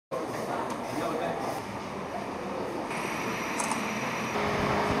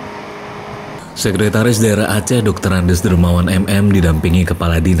Sekretaris Daerah Aceh Dr. Andes Dermawan MM didampingi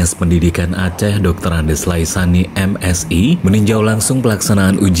Kepala Dinas Pendidikan Aceh Dr. Andes Laisani MSI meninjau langsung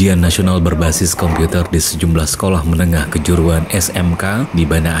pelaksanaan ujian nasional berbasis komputer di sejumlah sekolah menengah kejuruan SMK di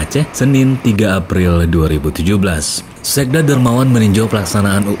Banda Aceh, Senin 3 April 2017. Sekda Dermawan meninjau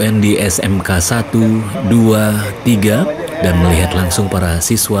pelaksanaan UN di SMK 1, 2, 3, dan melihat langsung para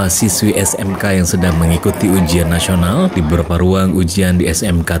siswa-siswi SMK yang sedang mengikuti ujian nasional di beberapa ruang ujian di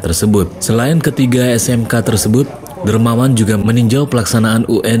SMK tersebut. Selain ketiga SMK tersebut, Dermawan juga meninjau pelaksanaan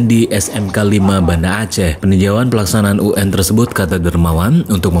UN di SMK 5 Banda Aceh. Peninjauan pelaksanaan UN tersebut, kata Dermawan,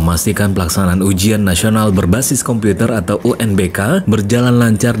 untuk memastikan pelaksanaan ujian nasional berbasis komputer atau Unbk berjalan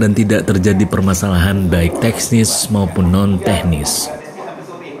lancar dan tidak terjadi permasalahan baik teknis maupun non-teknis.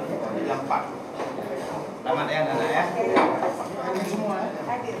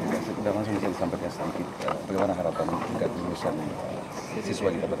 Sudah langsung bisa disampaikan sedikit bagaimana harapan tingkat lulusan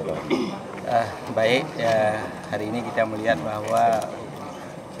siswa kita pada tahun ini? Baik, hari ini kita melihat bahwa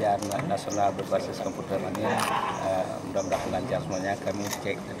ujian nasional berbasis komputer ini mudah-mudahan lancar semuanya. Kami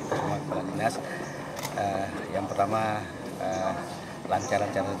cek dari semua kepala dinas. Yang pertama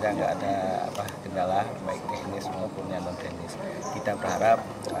lancar-lancar saja, nggak ada kendala baik teknis maupun yang non teknis. Kita berharap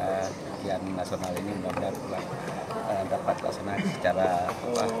ujian nasional ini mudah-mudahan dapat dilaksanakan secara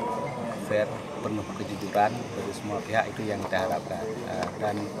fair, penuh kejujuran dari semua pihak, itu yang kita harapkan.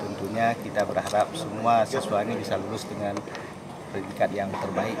 Dan tentunya kita berharap semua siswa ini bisa lulus dengan predikat yang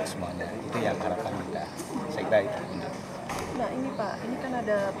terbaik semuanya. Itu yang harapan kita. Sekda itu. Nah ini Pak, ini kan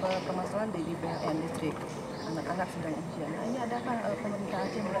ada permasalahan di PLN distrik, anak-anak sedang ujian. Nah ini adakah pemerintah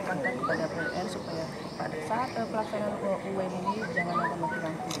Aceh menekankan kepada PLN supaya pada saat pelaksanaan UN ini jangan ada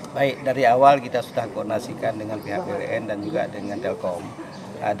mati-mati? Baik, dari awal kita sudah koordinasikan dengan pihak PLN dan juga dengan Telkom.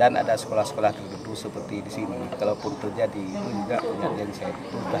 Dan ada sekolah-sekolah tertentu seperti di sini, kalaupun terjadi itu juga punya genset,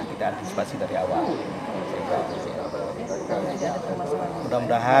 itu sudah kita antisipasi dari awal.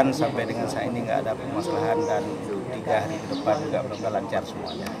 Mudah-mudahan sampai dengan saat ini nggak ada permasalahan, dan 3 hari ke depan juga mudah-mudahan lancar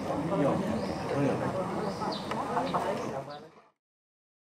semuanya.